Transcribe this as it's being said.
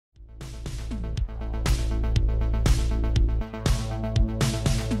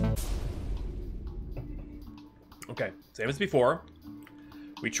Okay, same as before.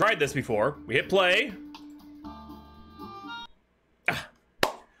 We tried this before. We hit play. Ah.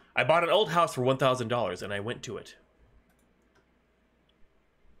 I bought an old house for $1,000 and I went to it.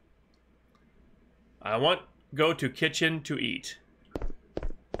 I want go to kitchen to eat.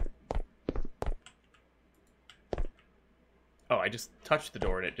 Oh, I just touched the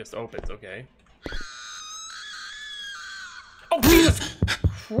door and it just opens, okay. Oh, Jesus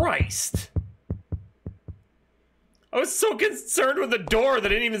Christ! I was so concerned with the door that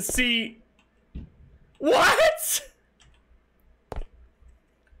I didn't even see... What?!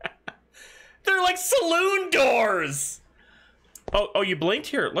 They're like saloon doors! Oh, you blinked?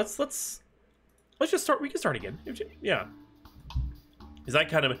 Here, let's just start, we can start again. Yeah. Is that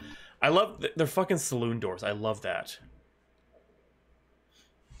kind of... I love... They're fucking saloon doors. I love that.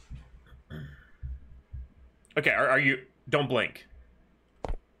 Okay, are you... Don't blink.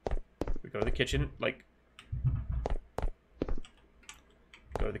 We go to the kitchen, like...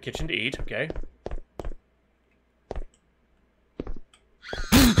 Go to the kitchen to eat, okay.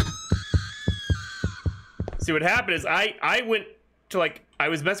 See, what happened is I went to, like... I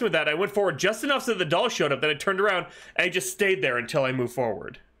was messing with that. I went forward just enough so the doll showed up, then I turned around, and I just stayed there until I moved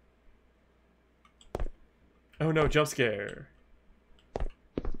forward. Oh no, jump scare.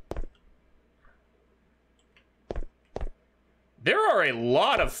 There are a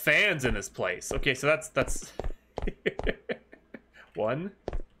lot of fans in this place. Okay, so that's 1,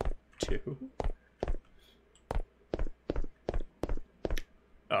 2.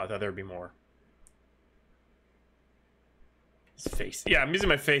 Oh, I thought there'd be more. His face. Yeah, I'm using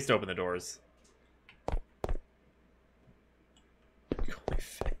my face to open the doors. My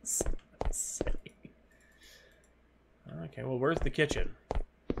face. Okay, well, where's the kitchen?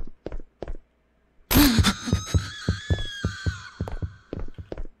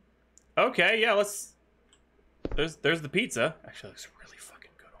 Okay, yeah, let's... There's the pizza. Actually, it looks really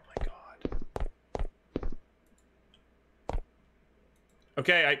fucking good. Oh my god.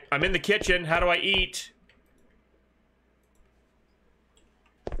 Okay, I'm in the kitchen. How do I eat?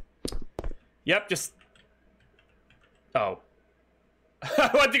 Yep, just... Oh.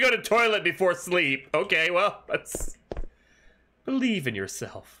 I want to go to toilet before sleep. Okay, well, let's... Believe in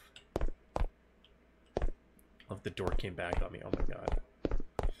yourself. Oh, the door came back on me. Oh my god.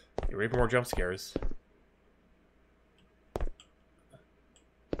 You're ready for more jump scares.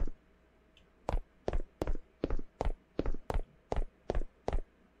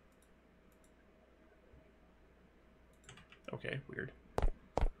 Okay, weird.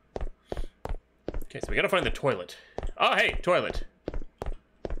 Okay, so we gotta find the toilet. Oh, hey, toilet.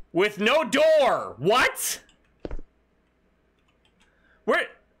 With no door! What? Where?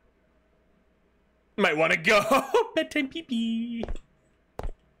 Might wanna go. Bedtime pee-pee.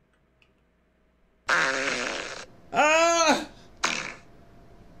 Ah!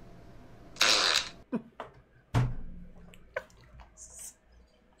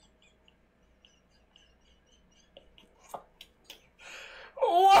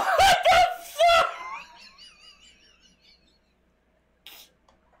 What the fuck?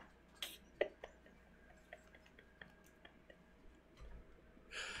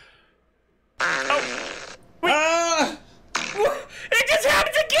 Oh, wait. What? It just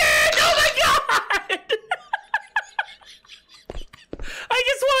happened again! Oh my god! I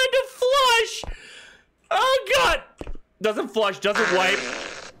just wanted to flush! Oh god! Doesn't flush, doesn't wipe.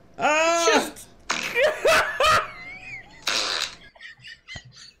 Just...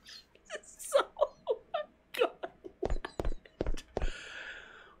 So... Oh my god.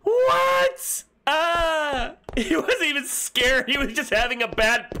 What? He wasn't even scared. He was just having a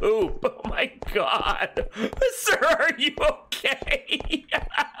bad poop. Oh my god. Sir, are you okay?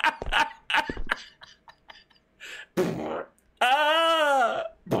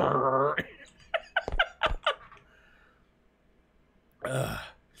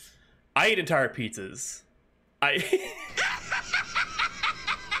 I eat entire pizzas. Oh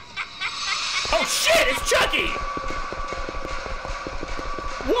shit, it's Chucky!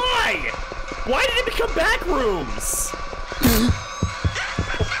 Why? Why did it become back rooms?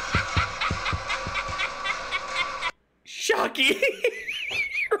 Chucky!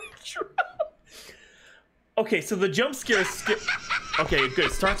 Okay, so the jump scare okay, good.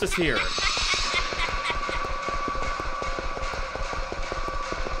 It starts us here.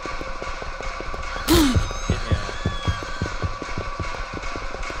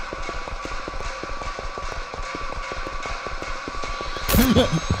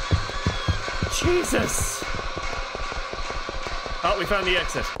 Jesus! Oh, we found the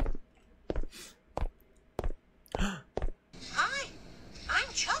exit. Hi, I'm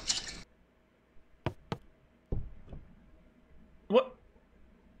Chucky.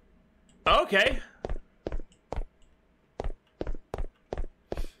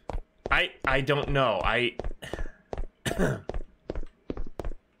 I don't know.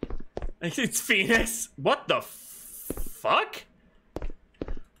 It's Phoenix. What the fuck?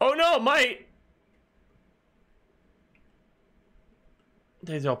 Oh no, my...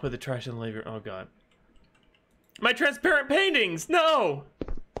 Daisy, I'll put the trash in the living room. Oh god. My transparent paintings! No!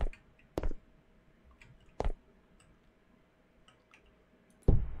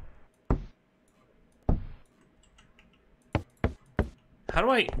 How do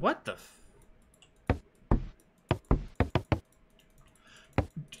I... What the...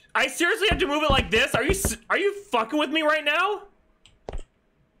 I seriously have to move it like this? Are you fucking with me right now?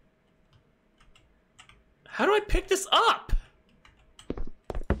 How do I pick this up?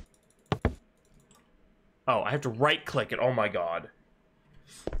 Oh, I have to right click it. Oh my god.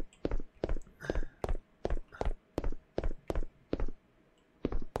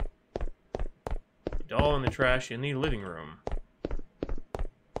 Doll in the trash in the living room.